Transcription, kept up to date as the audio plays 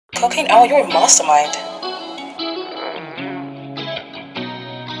Cocaine Owl, you're a mastermind.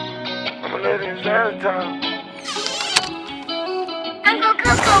 I'ma let it time. Uncle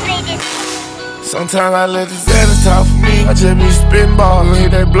Coco made it. Sometimes I let the Xanax talk for me. I just be spitting ball.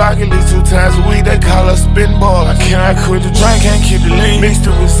 Hit that block at least 2 times a week. They call us spitting ball. I cannot quit the drink, can't keep the lean. Mixed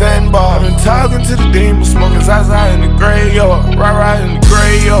it with sandball. I've been talking to the demons, smoking Zaza in the graveyard. Right in the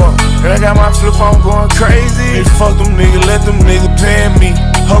graveyard. And I got my flip phone going crazy. Hey, fuck them niggas, let them niggas pan me.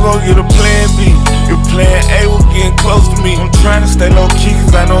 Ho go get a plan B. Your plan A was getting close to me. I'm trying to stay low key,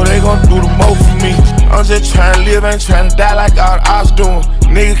 cause I know they gon' do the most for me. I'm just trying to live, ain't trying to die like all the ops doing.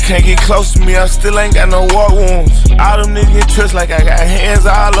 Niggas can't get close to me, I still ain't got no war wounds. All them niggas get touched like I got hands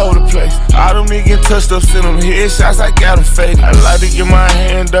all over the place. All them niggas get touched up, send them headshots, I got them fake. I like to get my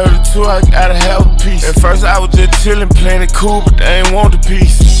hand dirty too, I gotta have a piece. At first I was just chillin', playing it cool, but they ain't want the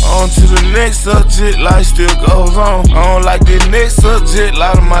piece. On to the next subject, life still goes on. I don't like this next subject, a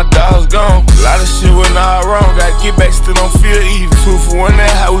lot of my dogs gone. A lot of shit went all wrong, gotta get back, still don't feel even. 2 for 1,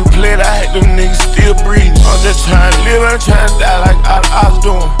 that how we played, I had them niggas still breathing. I'm just trying to live, ain't trying to die like all the ops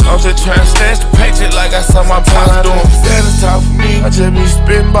doing. I'm just trying to stash the paycheck like I saw my pops doing. Xanax talk for me, I just be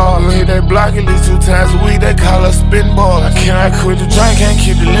spitting ball. Hit that block at least 2 times a week, they call us spitting ball. I cannot quit the drink, can't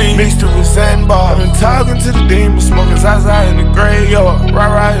keep the lean. Mixed it with sandball. I've been talking to the demons, smoking Zaza in the graveyard.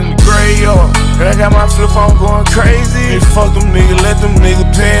 Right in the graveyard. And I got my flip phone going crazy. Hey, fuck them niggas, let them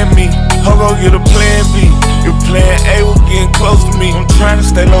niggas pan me. Ho go get a plan B. Your plan A was getting close to me. I'm trying to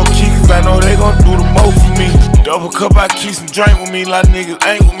stay low key, cause I know they gon' do the most for me. Double cup, I keep some drink with me. A lot of niggas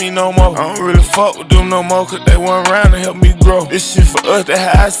ain't with me no more. I don't really fuck with them no more, cause they weren't around to help me grow. This shit for us, that's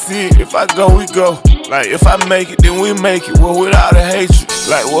how I see it. If I go, we go. Like if I make it, then we make it. Well, without the hatred.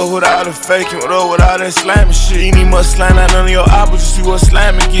 Like what without the faking, what with all that slamming shit. You need much slime, not none of your opposites, see what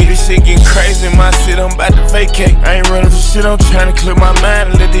slamming get. This shit getting crazy in my city, I'm about to vacate. I ain't running for shit, I'm trying to clear my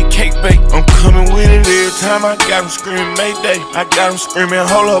mind and let that cake bake. I'm coming with it every time, I got them screaming Mayday. I got them screaming,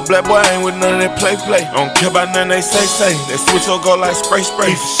 hold up, black boy, I ain't with none of that play. I don't care about nothing they say. That switch will go like spray.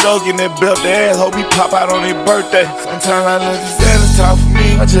 He for sure getting that belt, the ass, hope he pop out on their birthday. Sometimes I let the Xanax talk for me.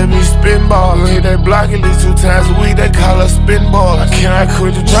 I just be spitting ball. Hit that block at least 2 times a week, they call us spitting ball. I cannot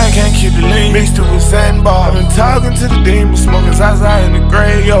quit the drink, can't keep the lean. Mixed it with sandball. I've been talking to the demons, smoking Zaza in the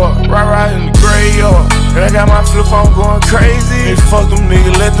graveyard. Right in the graveyard. And I got my flip phone going crazy. Hey, fuck them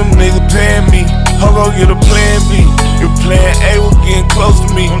niggas, let them niggas pan me. Ho go get a plan B. Your plan A was getting close to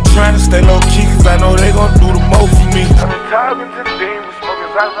me. I'm trying to stay low key, cause I know they gon' do the most for me. I've been talking to the demons,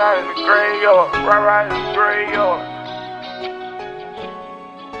 smoking Zaza in the graveyard. Right in the graveyard.